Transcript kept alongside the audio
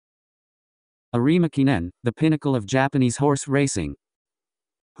Arimakinen, the pinnacle of Japanese horse racing.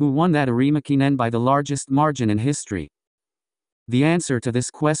 Who won that Arimakinen by the largest margin in history? The answer to this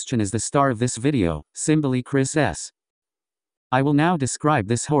question is the star of this video, Symboli Kris S. I will now describe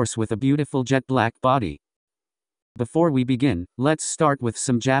this horse with a beautiful jet black body. Before we begin, let's start with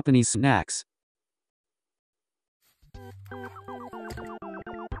some Japanese snacks.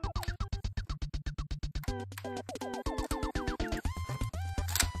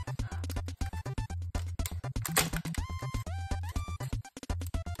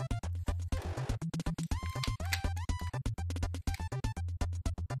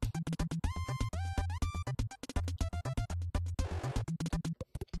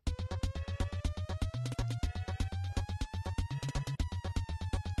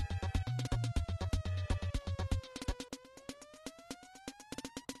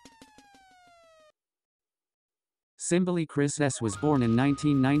 Symboli Kris S was born in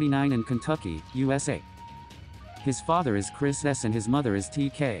 1999 in Kentucky, USA. His father is Kris S and his mother is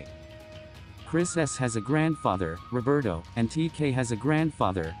TK. Kris S has a grandfather, Roberto, and TK has a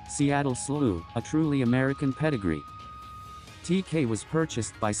grandfather, Seattle Slew, a truly American pedigree. TK was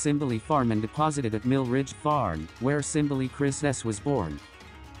purchased by Symboli Farm and deposited at Mill Ridge Farm, where Symboli Kris S was born.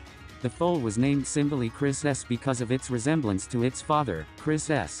 The foal was named Symboli Kris S because of its resemblance to its father, Kris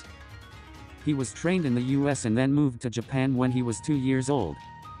S. He was trained in the US and then moved to Japan when he was 2 years old.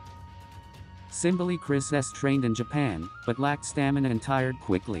 Symboli Kris S trained in Japan, but lacked stamina and tired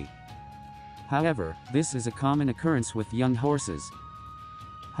quickly. However, this is a common occurrence with young horses.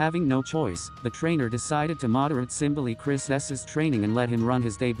 Having no choice, the trainer decided to moderate Symboli Kris S's training and let him run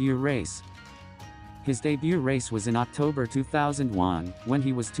his debut race. His debut race was in October 2001, when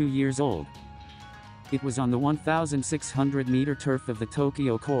he was 2 years old. It was on the 1,600-meter turf of the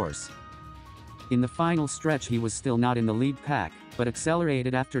Tokyo course. In the final stretch he was still not in the lead pack, but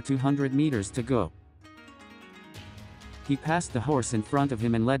accelerated after 200 meters to go. He passed the horse in front of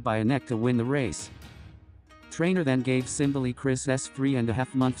him and led by a neck to win the race. Trainer then gave Symboli Kris S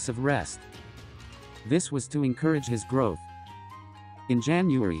 3.5 months of rest. This was to encourage his growth. In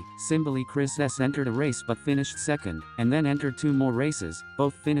January, Symboli Kris S entered a race but finished second, and then entered 2 more races,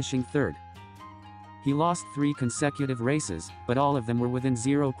 both finishing third. He lost 3 consecutive races, but all of them were within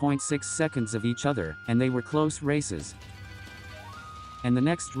 0.6 seconds of each other, and they were close races. And the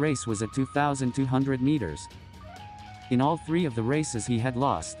next race was at 2,200 meters. In all 3 of the races he had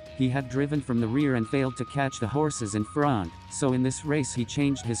lost. He had driven from the rear and failed to catch the horses in front, so in this race he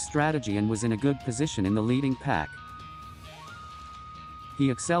changed his strategy and was in a good position in the leading pack.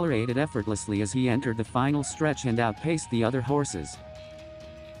 He accelerated effortlessly as he entered the final stretch and outpaced the other horses.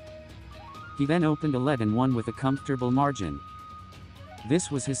 He then opened a lead and won with a comfortable margin. This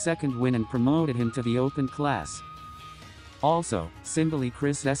was his second win and promoted him to the open class. Also, Symboli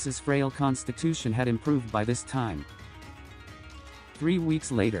Kris S's frail constitution had improved by this time. 3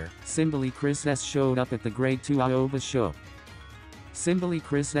 weeks later, Symboli Kris S showed up at the Grade 2 Iowa show. Symboli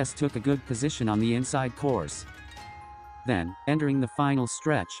Kris S took a good position on the inside course. Then, entering the final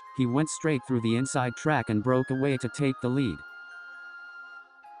stretch, he went straight through the inside track and broke away to take the lead.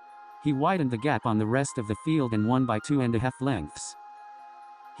 He widened the gap on the rest of the field and won by 2.5 lengths.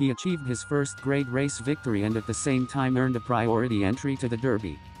 He achieved his first grade race victory and at the same time earned a priority entry to the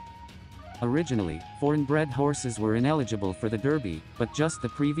Derby. Originally, foreign-bred horses were ineligible for the Derby, but just the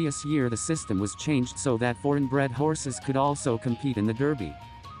previous year the system was changed so that foreign-bred horses could also compete in the Derby.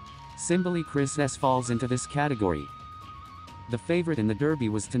 Symboli Kris S falls into this category. The favorite in the Derby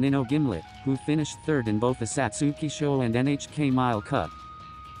was Tonino Gimlet, who finished third in both the Satsuki Show and NHK Mile Cup.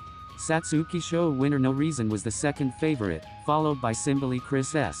 Satsuki Show winner No Reason was the second favorite, followed by Symboli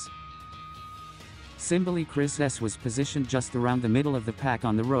Kris S. Symboli Kris S was positioned just around the middle of the pack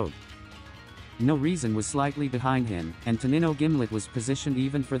on the road. No Reason was slightly behind him, and Tonino Gimlet was positioned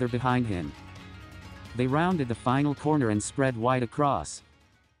even further behind him. They rounded the final corner and spread wide across.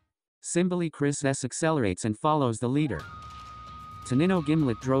 Symboli Kris S accelerates and follows the leader. Tonino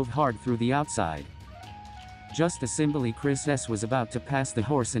Gimlet drove hard through the outside. Just as Symboli Kris S was about to pass the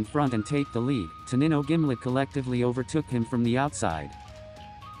horse in front and take the lead, Tonino Gimlet collectively overtook him from the outside.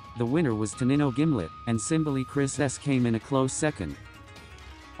 The winner was Tonino Gimlet, and Symboli Kris S came in a close second.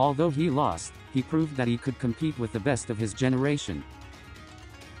 Although he lost, he proved that he could compete with the best of his generation.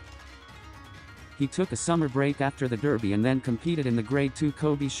 He took a summer break after the Derby and then competed in the Grade 2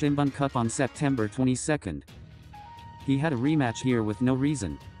 Kobe Shimbun Cup on September 22. He had a rematch here with No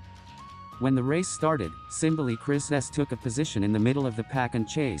Reason. When the race started, Symboli Kris S took a position in the middle of the pack and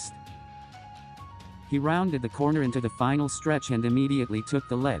chased. He rounded the corner into the final stretch and immediately took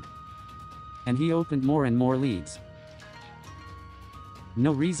the lead. And he opened more and more leads.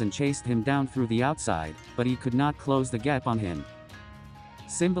 No Reason chased him down through the outside, but he could not close the gap on him.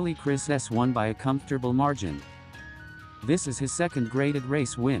 Symboli Kris S won by a comfortable margin. This is his second graded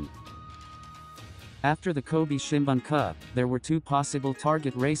race win. After the Kobe Shimbun Cup, there were two possible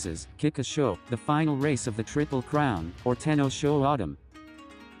target races, Kikasho, the final race of the Triple Crown, or Tenno Sho Autumn.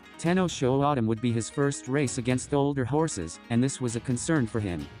 Tenno Sho Autumn would be his first race against older horses, and this was a concern for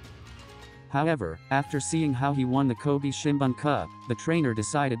him. However, after seeing how he won the Kobe Shimbun Cup, the trainer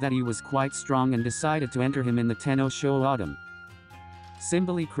decided that he was quite strong and decided to enter him in the Tenno Sho Autumn.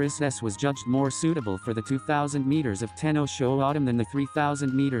 Symboli Kris S was judged more suitable for the 2,000 meters of Tenno Sho Autumn than the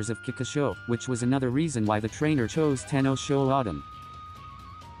 3,000 meters of Kikasho, which was another reason why the trainer chose Tenno Sho Autumn.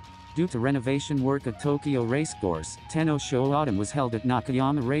 Due to renovation work at Tokyo Racecourse, Tenno Sho Autumn was held at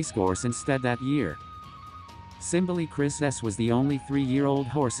Nakayama Racecourse instead that year. Symboli Kris S was the only 3-year-old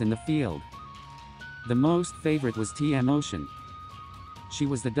horse in the field. The most favorite was TM Ocean. She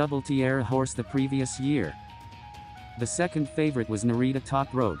was the double tiara horse the previous year. The second favorite was Narita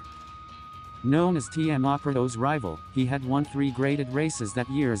Top Road. Known as TM Operato's rival, he had won 3 graded races that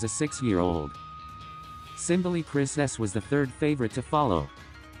year as a 6-year-old. Symboli Kris S was the third favorite to follow.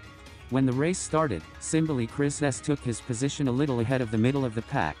 When the race started, Symboli Kris S took his position a little ahead of the middle of the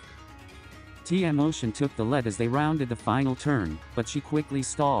pack. TM Ocean took the lead as they rounded the final turn, but she quickly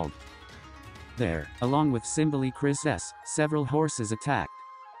stalled. There, along with Symboli Kris S, several horses attacked.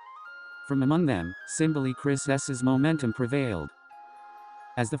 From among them, Symboli Kris S's momentum prevailed.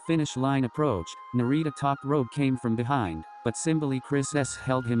 As the finish line approached, Narita Top Road came from behind, but Symboli Kris S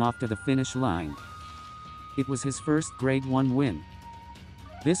held him off to the finish line. It was his first Grade 1 win.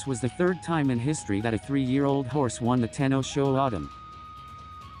 This was the third time in history that a 3-year-old horse won the Tenno Sho Autumn.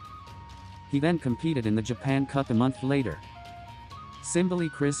 He then competed in the Japan Cup a month later.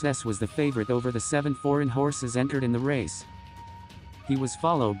 Symboli Kris S was the favorite over the 7 foreign horses entered in the race. He was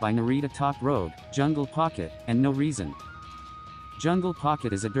followed by Narita Top Road, Jungle Pocket, and No Reason. Jungle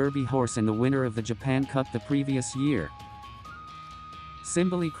Pocket is a Derby horse and the winner of the Japan Cup the previous year.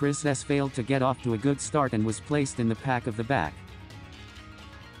 Symboli Kris S failed to get off to a good start and was placed in the pack of the back.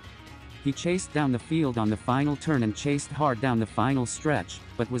 He chased down the field on the final turn and chased hard down the final stretch,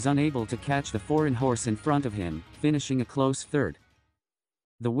 but was unable to catch the foreign horse in front of him, finishing a close third.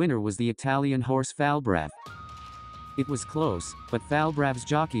 The winner was the Italian horse Falbrav. It was close, but Falbrav's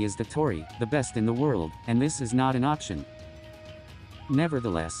jockey is Dottori, the best in the world, and this is not an option.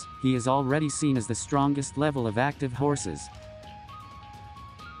 Nevertheless, he is already seen as the strongest level of active horses.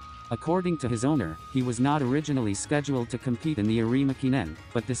 According to his owner, he was not originally scheduled to compete in the Arima Kinen,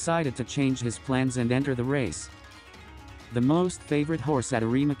 but decided to change his plans and enter the race. The most favorite horse at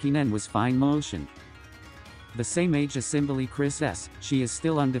Arima Kinen was Fine Motion. The same age as Symboli Kris S, she is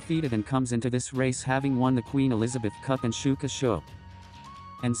still undefeated and comes into this race having won the Queen Elizabeth Cup and Shuka Show.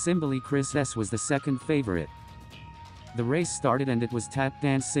 And Symboli Kris S was the second favorite. The race started and it was Tap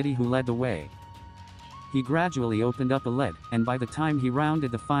Dance City who led the way. He gradually opened up a lead, and by the time he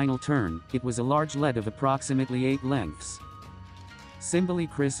rounded the final turn, it was a large lead of approximately 8 lengths.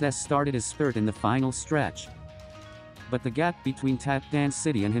 Symboli Kris S started his spurt in the final stretch. But the gap between Tap Dance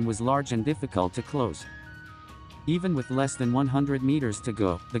City and him was large and difficult to close. Even with less than 100 meters to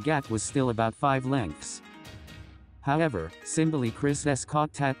go, the gap was still about 5 lengths. However, Symboli Kris S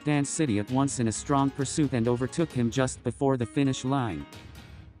caught Tap Dance City at once in a strong pursuit and overtook him just before the finish line.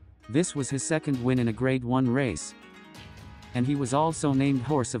 This was his second win in a Grade 1 race. And he was also named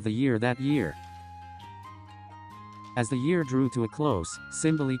Horse of the Year that year. As the year drew to a close,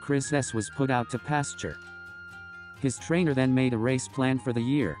 Symboli Kris S was put out to pasture. His trainer then made a race plan for the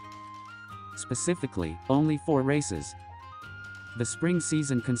year. Specifically, only 4 races. The spring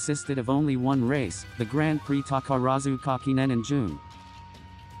season consisted of only 1 race, the Grand Prix Takarazu Kakinen in June.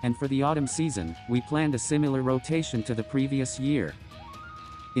 And for the autumn season, we planned a similar rotation to the previous year.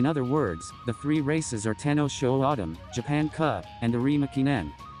 In other words, the 3 races are Tenno Sho Autumn, Japan Cup, and Arima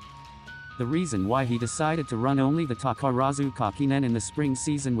Kinen. The reason why he decided to run only the Takarazu Kakinen in the spring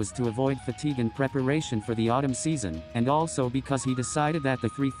season was to avoid fatigue in preparation for the autumn season, and also because he decided that the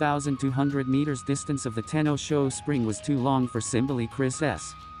 3,200 meters distance of the Tenno Sho Spring was too long for Symboli Kris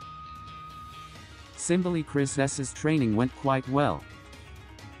S. Symboli Kris S's training went quite well.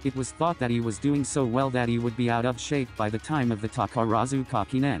 It was thought that he was doing so well that he would be out of shape by the time of the Takarazu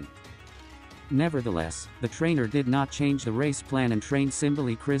Kakinen. Nevertheless, the trainer did not change the race plan and trained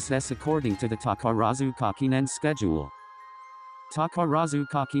Symboli Kris S according to the Takarazu Kakinen schedule. Takarazu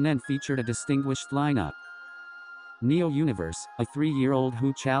Kakinen featured a distinguished lineup. Neo Universe, a 3-year-old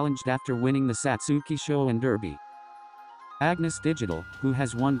who challenged after winning the Satsuki Show and Derby. Agnes Digital, who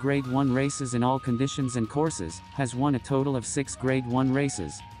has won Grade 1 races in all conditions and courses, has won a total of 6 Grade 1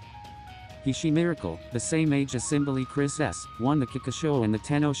 races. Hishi Miracle, the same age as Symboli Kris S, won the Kikasho and the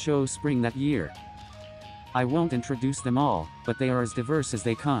Tenno Show Spring that year. I won't introduce them all, but they are as diverse as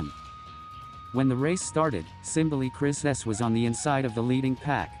they come. When the race started, Symboli Kris S was on the inside of the leading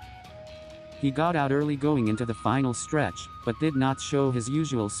pack. He got out early going into the final stretch, but did not show his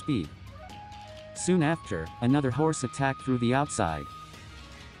usual speed. Soon after, another horse attacked through the outside.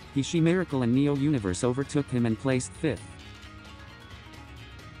 Hishi Miracle and Neo Universe overtook him and placed 5th.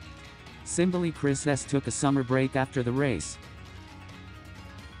 Symboli Kris S took a summer break after the race.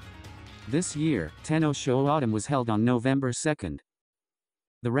 This year, Tenno Show Autumn was held on November 2nd.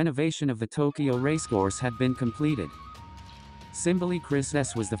 The renovation of the Tokyo racecourse had been completed. Symboli Kris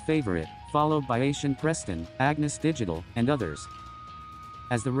S was the favorite, followed by Asian Preston, Agnes Digital, and others.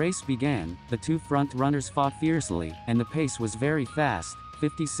 As the race began, the two front runners fought fiercely, and the pace was very fast,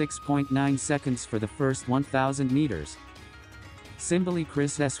 56.9 seconds for the first 1,000 meters. Symboli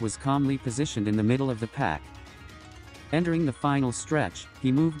Kris S was calmly positioned in the middle of the pack. Entering the final stretch,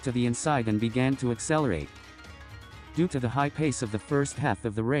 he moved to the inside and began to accelerate. Due to the high pace of the first half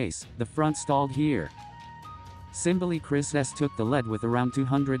of the race, the front stalled here. Symboli Kris S took the lead with around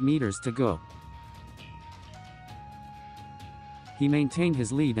 200 meters to go. He maintained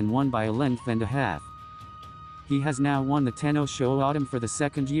his lead and won by a length and a half. He has now won the Tenno Show Autumn for the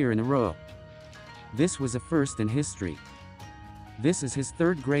second year in a row. This was a first in history. This is his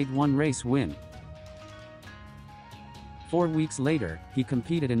third Grade 1 race win. 4 weeks later, he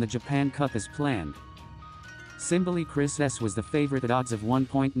competed in the Japan Cup as planned. Symboli Kris S was the favorite at odds of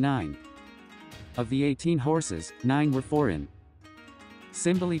 1.9. Of the 18 horses, 9 were foreign.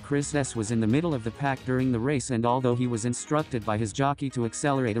 Symboli Kris S was in the middle of the pack during the race, and although he was instructed by his jockey to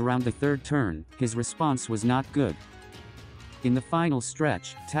accelerate around the third turn, his response was not good. In the final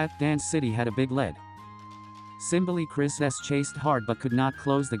stretch, Tap Dance City had a big lead. Symboli Kris S chased hard but could not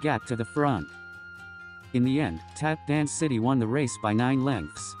close the gap to the front. In the end, Tap Dance City won the race by 9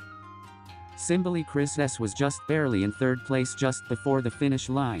 lengths. Symboli Kris S was just barely in third place just before the finish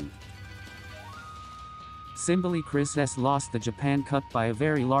line. Symboli Kris S lost the Japan Cup by a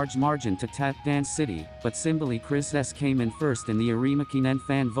very large margin to Tap Dance City, but Symboli Kris S came in first in the Arimakinen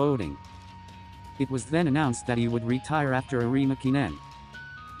fan voting. It was then announced that he would retire after Arimakinen.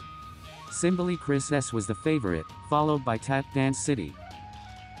 Symboli Kris S was the favorite, followed by Tap Dance City.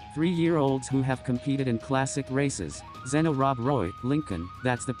 3-year-olds who have competed in classic races, Zeno Rob Roy, Lincoln,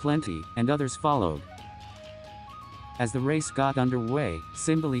 That's the Plenty, and others followed. As the race got underway,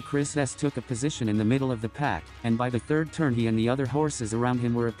 Symboli Kris S took a position in the middle of the pack, and by the third turn he and the other horses around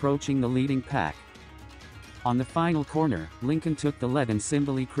him were approaching the leading pack. On the final corner, Lincoln took the lead and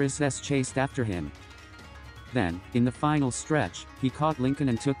Symboli Kris S chased after him. Then, in the final stretch, he caught Lincoln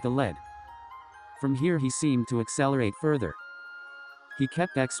and took the lead. From here he seemed to accelerate further. He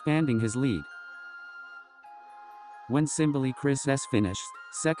kept expanding his lead. When Symboli Kris S finished,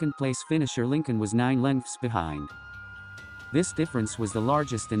 second-place finisher Lincoln was 9 lengths behind. This difference was the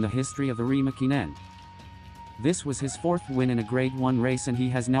largest in the history of Arimakinen. This was his 4th win in a Grade 1 race and he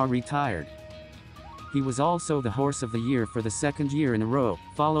has now retired. He was also the Horse of the Year for the second year in a row,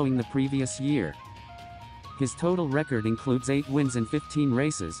 following the previous year. His total record includes 8 wins in 15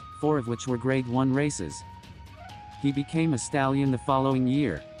 races, 4 of which were Grade 1 races. He became a stallion the following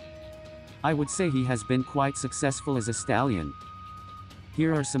year. I would say he has been quite successful as a stallion.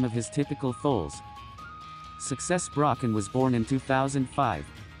 Here are some of his typical foals. Success Brocken was born in 2005.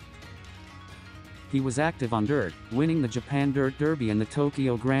 He was active on dirt, winning the Japan Dirt Derby and the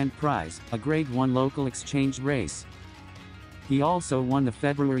Tokyo Grand Prix, a Grade 1 local exchange race. He also won the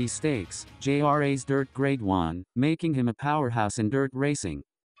February Stakes, JRA's Dirt Grade 1, making him a powerhouse in dirt racing.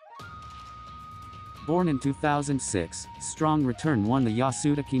 Born in 2006, Strong Return won the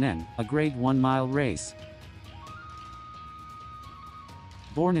Yasuda Kinen, a Grade 1 mile race.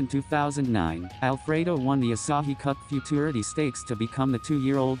 Born in 2009, Alfredo won the Asahi Cup Futurity Stakes to become the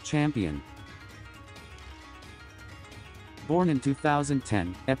 2-year-old champion. Born in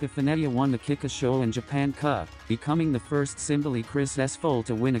 2010, Epiphania won the Kikasho and Japan Cup, becoming the first Symboli Kris S foal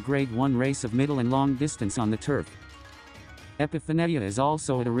to win a Grade 1 race of middle and long distance on the turf. Epiphania is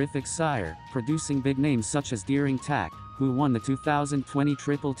also a terrific sire, producing big names such as Deering Tak, who won the 2020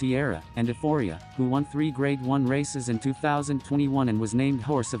 Triple Tiara, and Euphoria, who won 3 Grade 1 races in 2021 and was named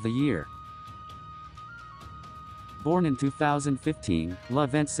Horse of the Year. Born in 2015, La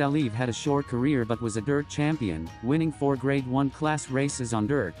Vente Salive had a short career but was a dirt champion, winning 4 Grade 1 class races on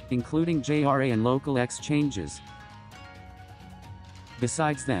dirt, including JRA and local exchanges.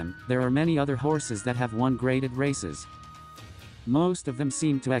 Besides them, there are many other horses that have won graded races. Most of them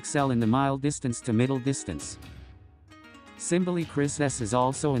seem to excel in the mile distance to middle distance. Symboli Kris S is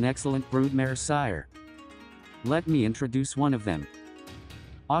also an excellent broodmare sire. Let me introduce one of them.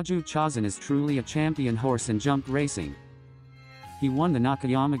 Aju Chazan is truly a champion horse in jump racing. He won the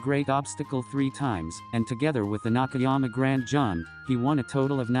Nakayama Great Obstacle 3 times, and together with the Nakayama Grand Jump, he won a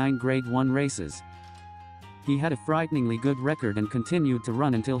total of 9 Grade 1 races. He had a frighteningly good record and continued to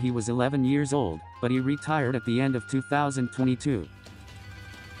run until he was 11 years old, but he retired at the end of 2022.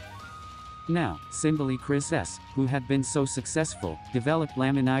 Now, Symboli Kris S, who had been so successful, developed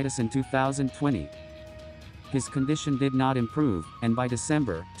laminitis in 2020. His condition did not improve, and by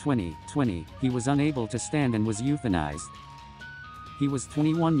December 2020, he was unable to stand and was euthanized. He was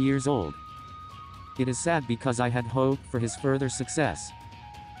 21 years old. It is sad because I had hoped for his further success.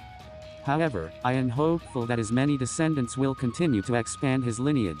 However, I am hopeful that his many descendants will continue to expand his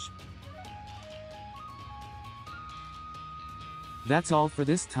lineage. That's all for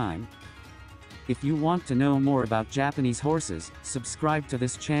this time. If you want to know more about Japanese horses, subscribe to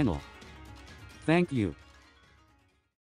this channel. Thank you.